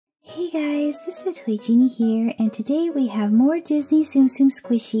Hey guys, this is Toy Genie here, and today we have more Disney Tsum Tsum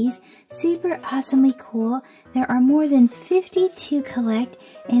Squishies, super awesomely cool. There are more than 50 to collect,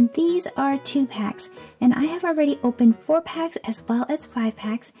 and these are 2-packs. And I have already opened 4-packs as well as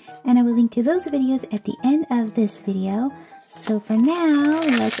 5-packs, and I will link to those videos at the end of this video. So for now,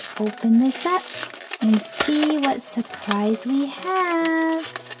 let's open this up and see what surprise we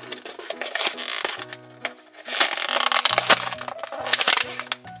have.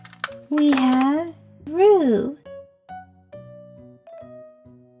 We have Roo.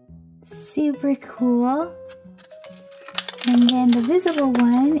 Super cool. And then the visible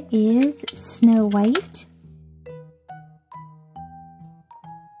one is Snow White.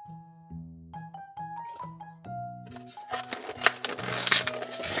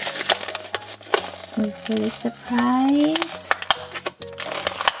 So for the surprise,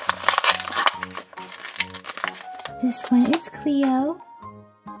 this one is Cleo.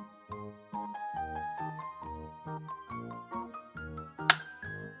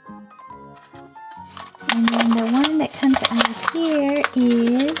 And then the one that comes out of here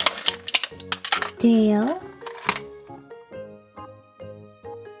is Dale.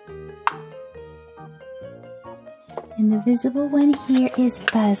 And the visible one here is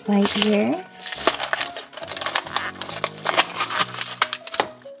Buzz Lightyear.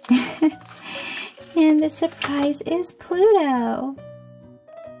 And the surprise is Pluto.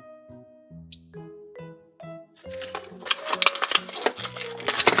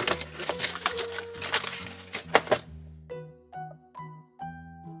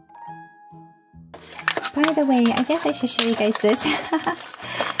 By the way, I guess I should show you guys this.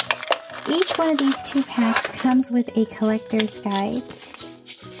 Each one of these 2-packs comes with a collector's guide.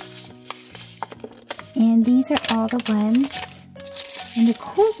 And these are all the ones. And the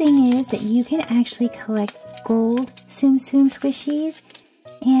cool thing is that you can actually collect gold Tsum Tsum Squishies.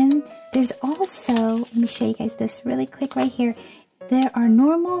 And there's also, let me show you guys this really quick right here. There are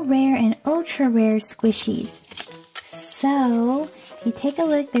normal, rare, and ultra rare squishies. So, if you take a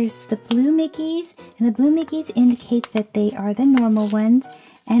look, there's the blue Mickeys, and the blue Mickeys indicates that they are the normal ones.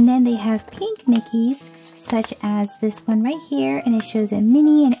 And then they have pink Mickeys, such as this one right here, and it shows that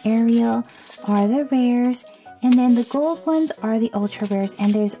Minnie and Ariel are the rares. And then the gold ones are the ultra rares,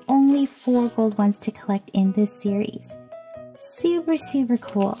 and there's only 4 gold ones to collect in this series. Super, super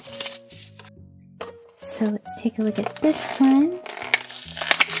cool. So let's take a look at this one.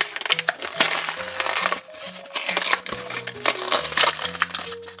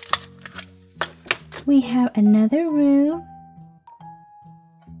 We have another Roo.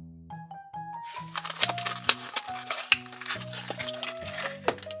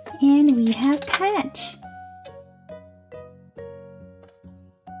 And we have Patch.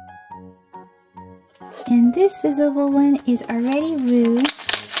 And this visible one is already Roo.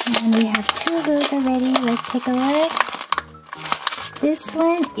 And we have 2 of those already. Let's take a look. This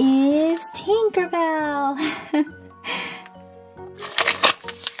one is Tinkerbell.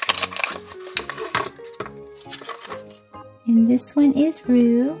 And this one is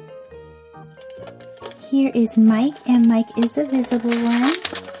Roo. Here is Mike, and Mike is the visible one.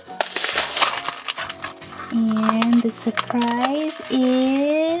 And the surprise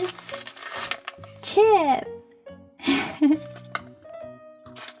is Chip.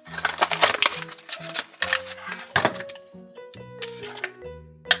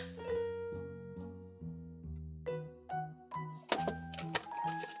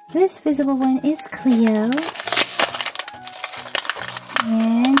 This visible one is Cleo.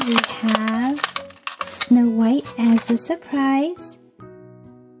 And we have Snow White as the surprise.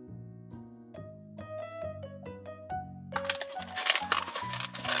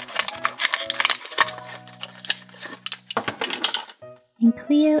 And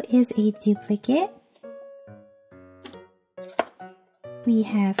Cleo is a duplicate. We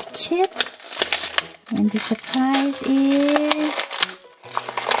have Chip. And the surprise is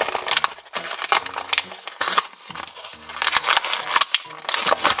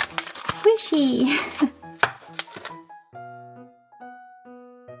Squishy.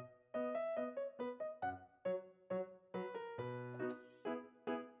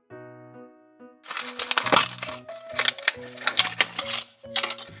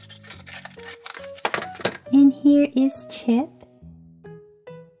 And here is Chip.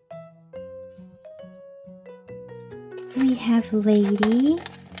 We have Lady.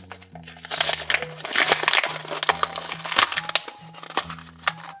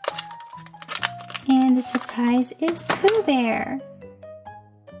 And the surprise is Pooh Bear.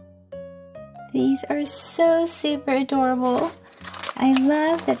 These are so super adorable. I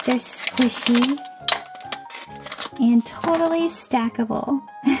love that they're squishy and totally stackable.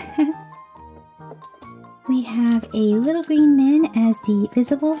 We have a little green man as the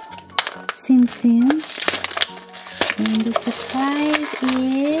visible Tsum Tsum. And the surprise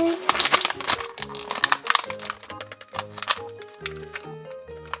is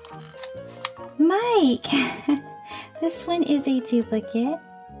Mike! This one is a duplicate.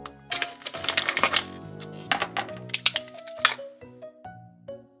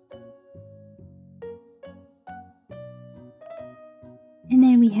 And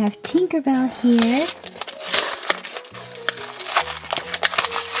then we have Tinkerbell here.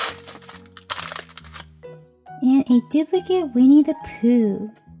 And a duplicate Winnie the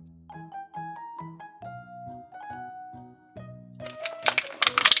Pooh.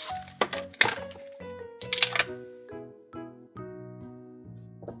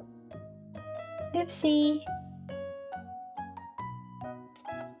 Oopsie.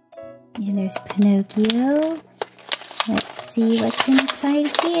 And there's Pinocchio. Let's see what's inside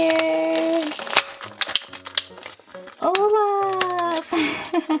here. Olaf!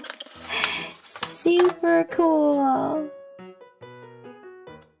 Super cool.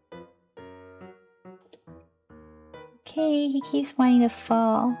 Okay, he keeps wanting to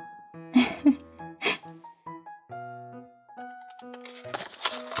fall.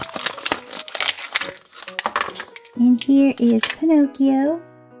 And here is Pinocchio.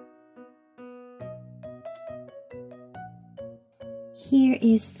 Here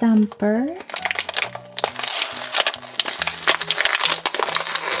is Thumper.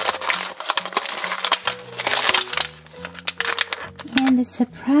 And the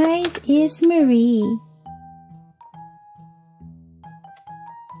surprise is Marie.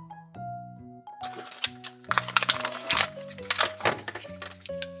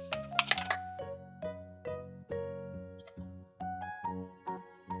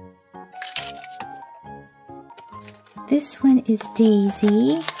 This one is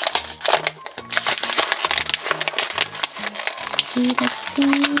Daisy. Let's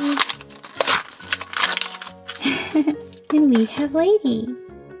see. And we have Lady.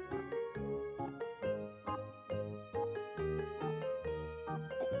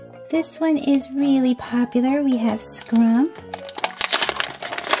 This one is really popular. We have Scrump.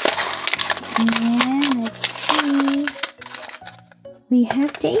 And let's see. We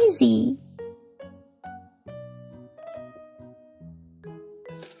have Daisy.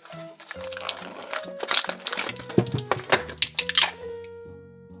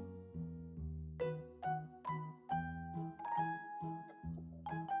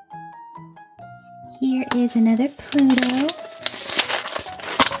 Here is another Pluto.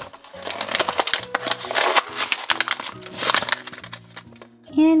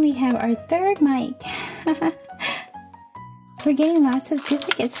 And we have our third Mike. We're getting lots of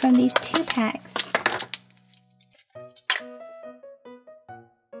duplicates from these 2 packs.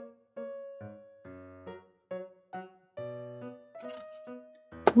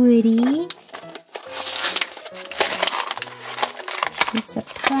 Woody. The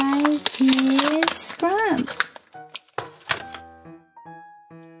surprise is Scrump.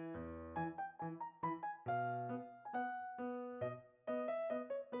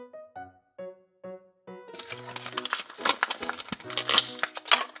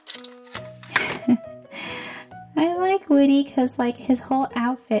 I like Woody because like his whole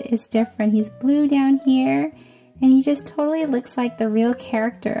outfit is different. He's blue down here and he just totally looks like the real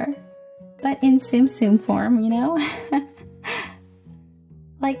character, but in Tsum Tsum form, you know?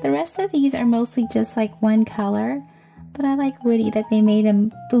 Like the rest of these are mostly just like one color, but I like Woody that they made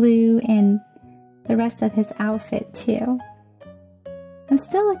him blue and the rest of his outfit too. I'm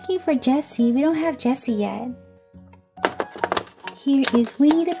still looking for Jessie. We don't have Jessie yet. Here is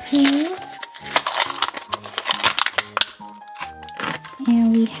Winnie the Pooh.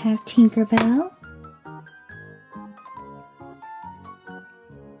 And we have Tinkerbell.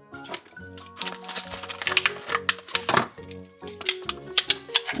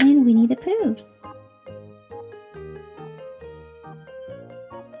 And Winnie the Pooh.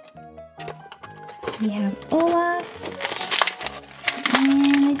 We have Olaf.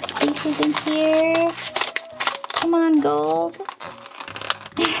 And let's see who's in here. Come on, Gold.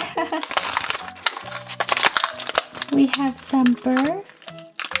 We have Thumper.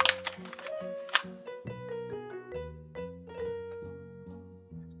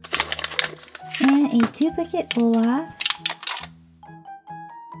 And a duplicate Olaf.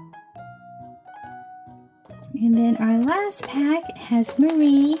 And then our last pack has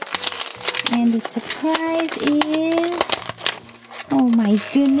Marie. And the surprise is... oh my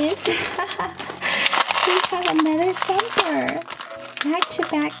goodness! We have another Thumper!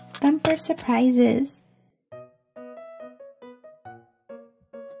 Back-to-back Thumper surprises.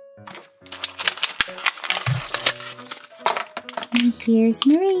 And here's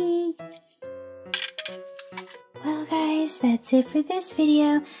Marie. Well guys, that's it for this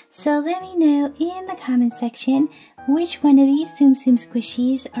video. So let me know in the comment section which one of these Tsum Tsum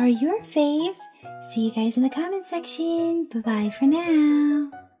Squishies are your faves. See you guys in the comment section. Bye-bye for now.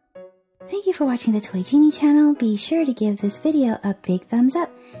 Thank you for watching the Toy Genie channel. Be sure to give this video a big thumbs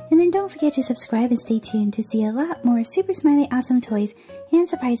up. And then don't forget to subscribe and stay tuned to see a lot more super smiley awesome toys and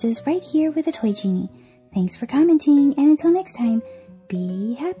surprises right here with the Toy Genie. Thanks for commenting, and until next time,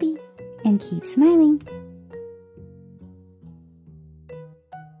 be happy and keep smiling.